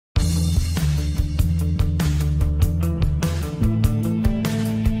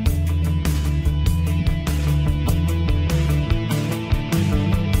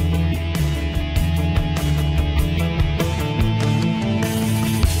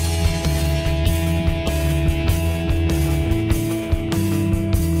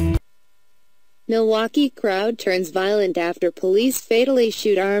Milwaukee crowd turns violent after police fatally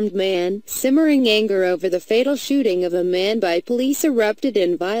shoot armed man. Simmering anger over the fatal shooting of a man by police erupted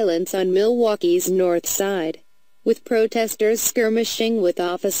in violence on Milwaukee's north side, with protesters skirmishing with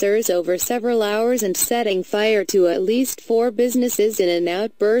officers over several hours and setting fire to at least 4 businesses in an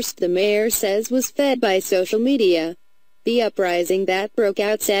outburst the mayor says was fed by social media. The uprising that broke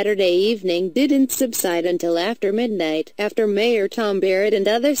out Saturday evening didn't subside until after midnight, after Mayor Tom Barrett and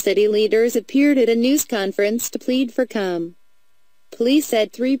other city leaders appeared at a news conference to plead for calm. Police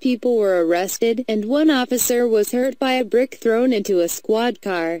said 3 people were arrested, and 1 officer was hurt by a brick thrown into a squad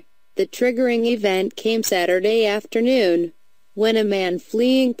car. The triggering event came Saturday afternoon, when a man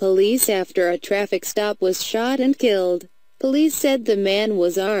fleeing police after a traffic stop was shot and killed. Police said the man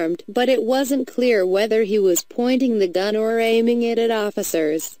was armed, but it wasn't clear whether he was pointing the gun or aiming it at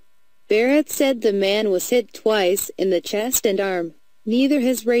officers. Barrett said the man was hit twice, in the chest and arm. Neither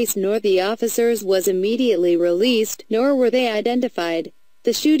his race nor the officers was immediately released, nor were they identified.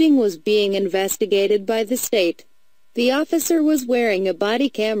 The shooting was being investigated by the state. The officer was wearing a body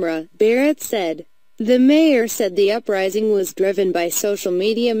camera, Barrett said. The mayor said the uprising was driven by social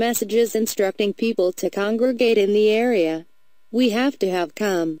media messages instructing people to congregate in the area. "We have to have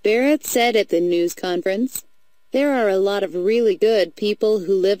calm," Barrett said at the news conference. "There are a lot of really good people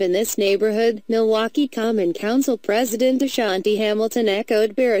who live in this neighborhood." Milwaukee Common Council President Ashanti Hamilton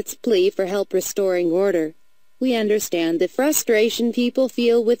echoed Barrett's plea for help restoring order. "We understand the frustration people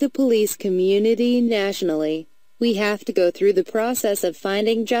feel with the police community nationally. We have to go through the process of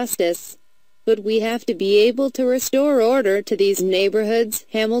finding justice. But we have to be able to restore order to these neighborhoods,"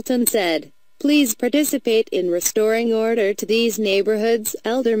 Hamilton said. "Please participate in restoring order to these neighborhoods,"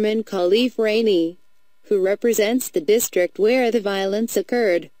 Alderman Khalif Rainey, who represents the district where the violence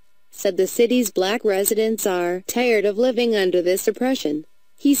occurred, said the city's black residents are tired of living under this oppression.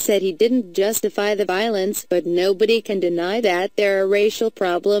 He said he didn't justify the violence, but nobody can deny that there are racial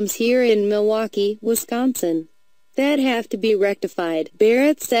problems here in Milwaukee, Wisconsin, that have to be rectified.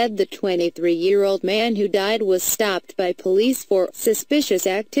 Barrett said the 23-year-old man who died was stopped by police for suspicious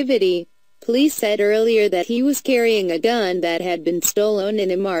activity. Police said earlier that he was carrying a gun that had been stolen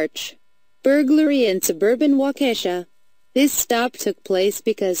in a March burglary in suburban Waukesha. This stop took place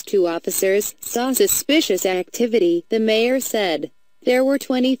because 2 officers saw suspicious activity, the mayor said. There were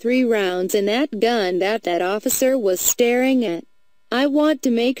 23 rounds in that gun that officer was staring at. "I want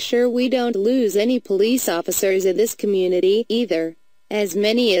to make sure we don't lose any police officers in this community either." As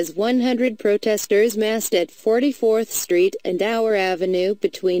many as 100 protesters massed at 44th Street and Dower Avenue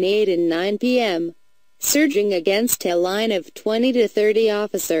between 8 and 9 p.m., surging against a line of 20 to 30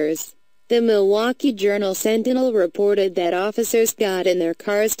 officers. The Milwaukee Journal-Sentinel reported that officers got in their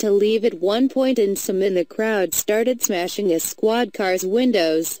cars to leave at one point and some in the crowd started smashing a squad car's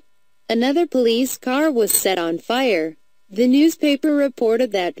windows. Another police car was set on fire. The newspaper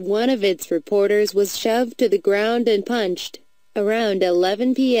reported that one of its reporters was shoved to the ground and punched. Around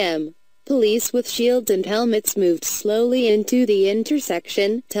 11 p.m., police with shields and helmets moved slowly into the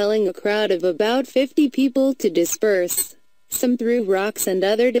intersection, telling a crowd of about 50 people to disperse. Some threw rocks and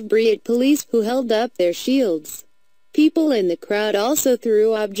other debris at police who held up their shields. People in the crowd also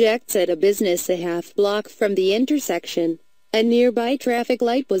threw objects at a business a half-block from the intersection. A nearby traffic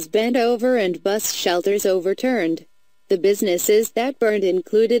light was bent over and bus shelters overturned. The businesses that burned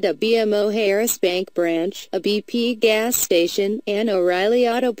included a BMO Harris Bank branch, a BP gas station, an O'Reilly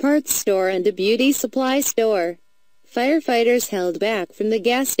Auto Parts store and a beauty supply store. Firefighters held back from the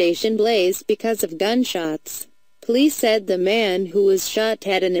gas station blaze because of gunshots. Police said the man who was shot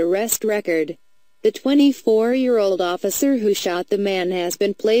had an arrest record. The 24-year-old officer who shot the man has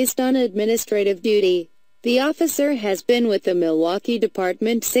been placed on administrative duty. The officer has been with the Milwaukee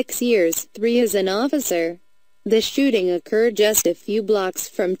Department 6 years, 3 as an officer. The shooting occurred just a few blocks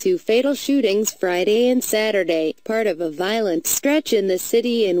from 2 fatal shootings Friday and Saturday, part of a violent stretch in the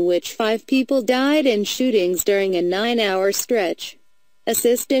city in which 5 people died in shootings during a 9-hour stretch.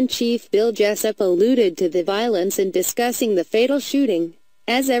 Assistant Chief Bill Jessup alluded to the violence in discussing the fatal shooting.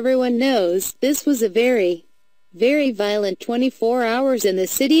 "As everyone knows, this was a very violent 24 hours in the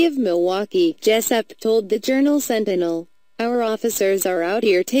city of Milwaukee," Jessup told the Journal-Sentinel. "Our officers are out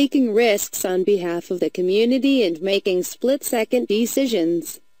here taking risks on behalf of the community and making split-second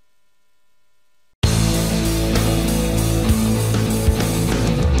decisions.